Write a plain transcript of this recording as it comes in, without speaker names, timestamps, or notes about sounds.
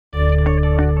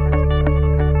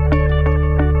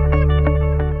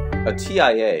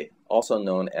TIA, also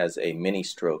known as a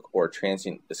mini-stroke or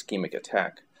transient ischemic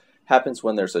attack, happens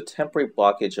when there's a temporary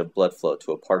blockage of blood flow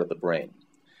to a part of the brain.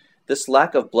 This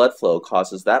lack of blood flow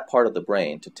causes that part of the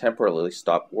brain to temporarily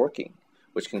stop working,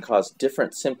 which can cause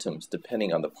different symptoms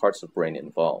depending on the parts of the brain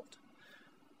involved.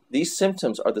 These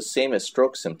symptoms are the same as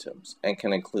stroke symptoms and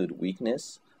can include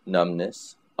weakness,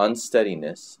 numbness,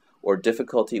 unsteadiness, or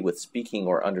difficulty with speaking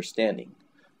or understanding.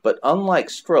 But unlike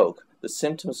stroke, the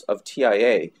symptoms of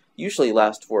TIA usually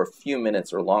last for a few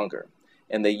minutes or longer,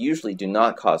 and they usually do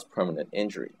not cause permanent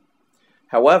injury.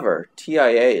 However,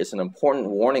 TIA is an important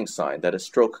warning sign that a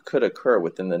stroke could occur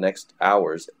within the next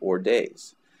hours or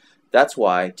days. That's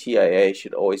why TIA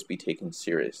should always be taken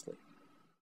seriously.